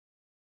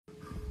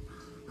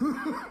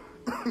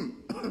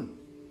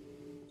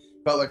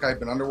Felt like I'd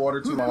been underwater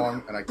too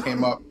long, and I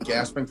came up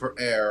gasping for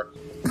air.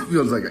 It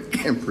feels like I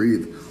can't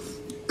breathe.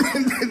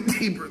 And the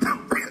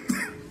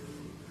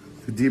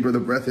deeper the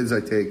breath is I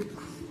take,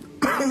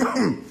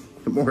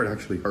 the more it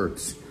actually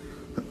hurts.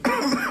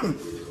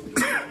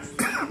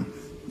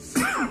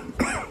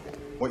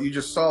 What you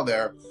just saw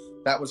there,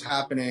 that was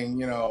happening,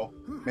 you know,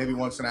 maybe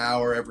once an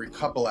hour, every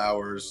couple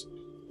hours.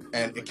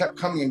 And it kept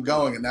coming and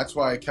going, and that's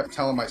why I kept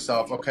telling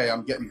myself, okay,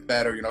 I'm getting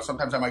better. You know,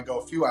 sometimes I might go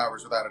a few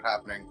hours without it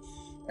happening.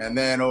 And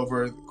then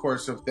over the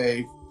course of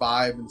day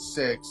 5 and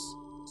 6,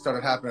 it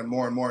started happening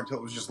more and more until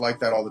it was just like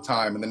that all the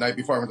time. And the night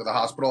before I went to the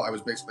hospital, I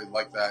was basically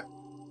like that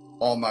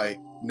all night.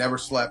 Never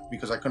slept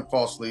because I couldn't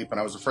fall asleep, and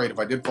I was afraid if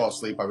I did fall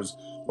asleep, I was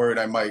worried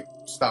I might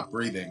stop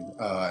breathing.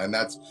 And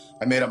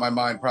I made up my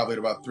mind probably at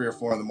about 3 or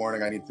 4 in the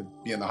morning I need to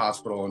be in the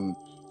hospital, and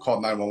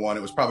called 911.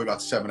 It was probably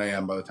about 7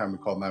 a.m. by the time we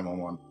called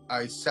 911.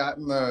 I sat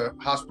in the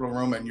hospital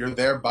room, and you're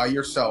there by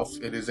yourself.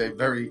 It is a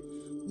very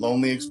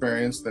lonely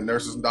experience. The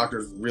nurses and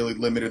doctors really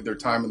limited their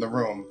time in the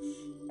room.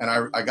 And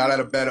I got out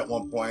of bed at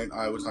one point.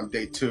 I was on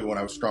day 2 when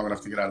I was strong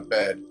enough to get out of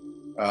bed.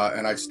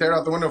 And I stared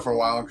out the window for a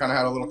while and kind of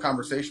had a little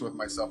conversation with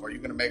myself. Are you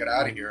going to make it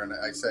out of here? And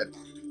I said,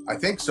 I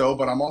think so,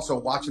 but I'm also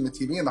watching the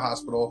TV in the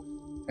hospital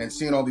and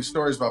seeing all these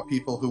stories about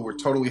people who were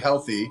totally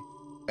healthy,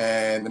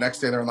 and the next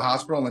day they're in the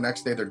hospital, and the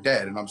next day they're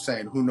dead. And I'm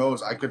saying, who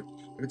knows? I could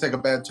take a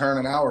bad turn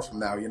an hour from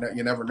now. You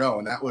never know.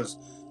 And that was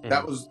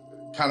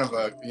kind of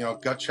a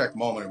gut check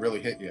moment. It really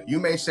hit you. You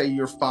may say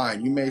you're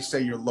fine. You may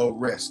say you're low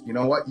risk. You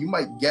know what? You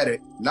might get it,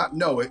 not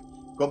know it,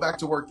 go back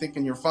to work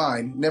thinking you're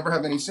fine, never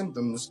have any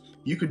symptoms.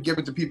 You could give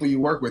it to people you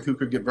work with who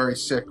could get very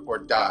sick or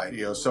die.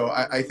 So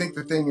I think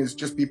the thing is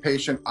just be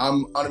patient.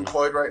 I'm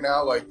unemployed right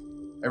now, like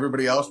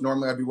everybody else.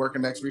 Normally I'd be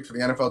working next week for the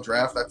NFL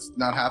draft. That's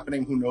not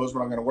happening. Who knows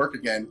when I'm going to work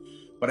again?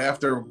 But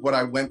after what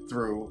I went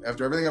through,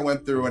 after everything I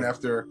went through, and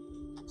after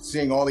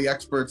seeing all the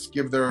experts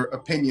give their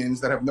opinions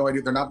that have no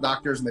idea, they're not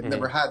doctors and they've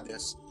never had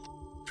this,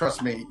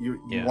 trust me, you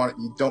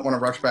don't want to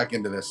rush back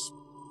into this.